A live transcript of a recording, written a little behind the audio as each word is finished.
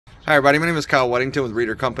Hi everybody, my name is Kyle Weddington with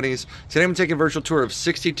Reader Companies. Today I'm taking a virtual tour of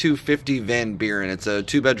 6250 Van Buren. It's a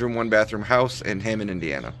 2-bedroom, 1-bathroom house in Hammond,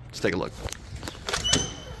 Indiana. Let's take a look.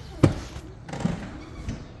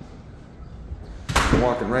 I'm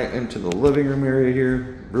walking right into the living room area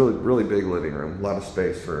here. Really big living room. A lot of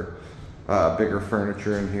space for bigger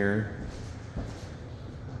furniture in here.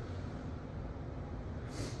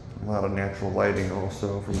 A lot of natural lighting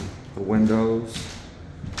also from the windows.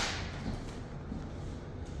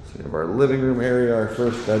 So we have our living room area. Our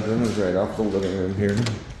first bedroom is right off the living room here.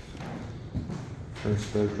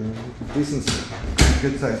 First bedroom. Decent,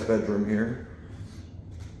 good sized bedroom here.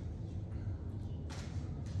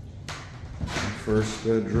 First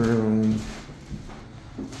bedroom.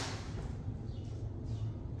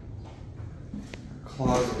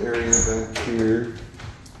 Closet area back here.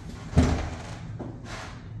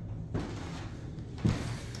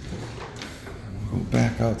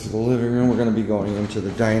 Back out to the living room. We're going to be going into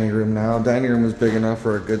the dining room now. Dining room is big enough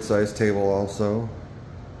for a good sized table also.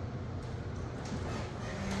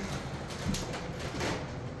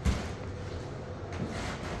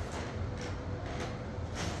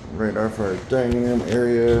 Right off our dining room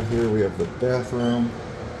area, here we have the bathroom.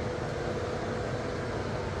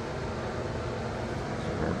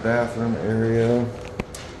 Our bathroom area.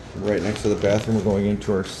 Right next to the bathroom, we're going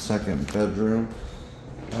into our second bedroom.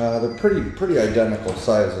 They're pretty identical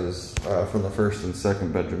sizes from the first and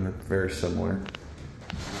second bedroom. They're very similar.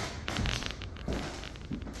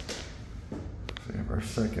 So we have our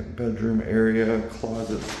second bedroom area,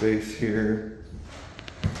 closet space here.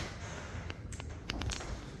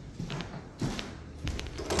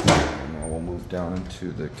 And now we'll move down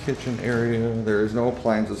into the kitchen area. There is no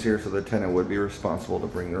appliances here, so the tenant would be responsible to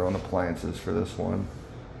bring their own appliances for this one.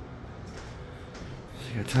 So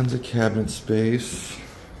you got tons of cabinet space.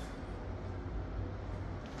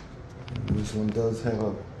 This one does have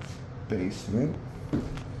a basement.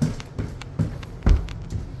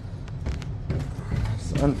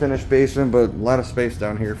 It's an unfinished basement, but a lot of space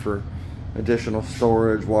down here for additional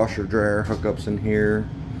storage, washer, dryer, hookups in here.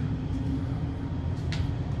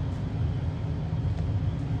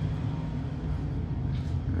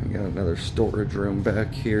 We got another storage room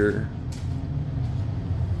back here.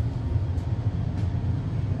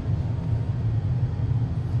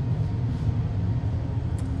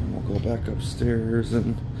 Go back upstairs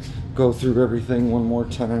and go through everything one more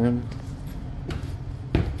time.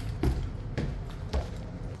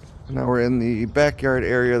 Now we're in the backyard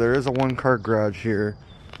area. There is a one-car garage here.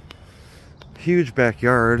 Huge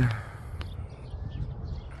backyard.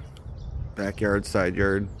 Backyard, side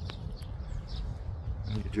yard.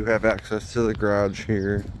 You do have access to the garage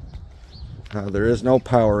here. There is no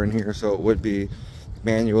power in here, so it would be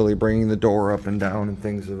manually bringing the door up and down and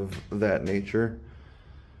things of that nature.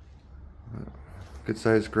 Good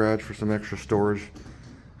sized garage for some extra storage.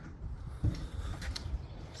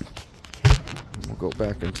 We'll go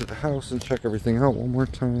back into the house and check everything out one more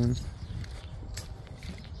time.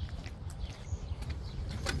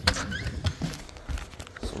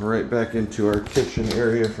 So right back into our kitchen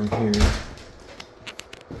area from here.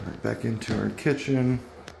 Right back into our kitchen.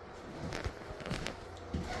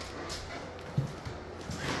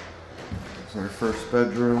 It's our first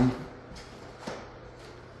bedroom.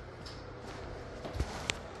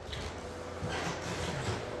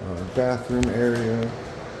 Our bathroom area.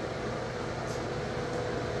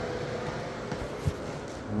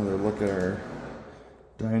 Another look at our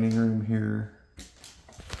dining room here.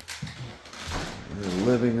 Our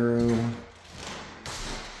living room.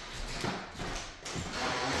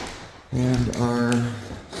 And our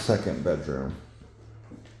second bedroom.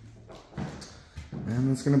 And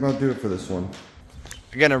that's going to about do it for this one.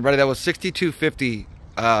 Again, everybody, that was 6250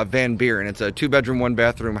 Van Buren. It's a 2-bedroom,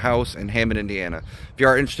 1-bathroom house in Hammond, Indiana. If you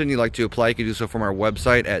are interested and you'd like to apply, you can do so from our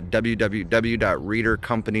website at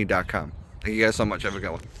www.readercompany.com. Thank you guys so much. Have a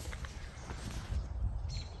good one.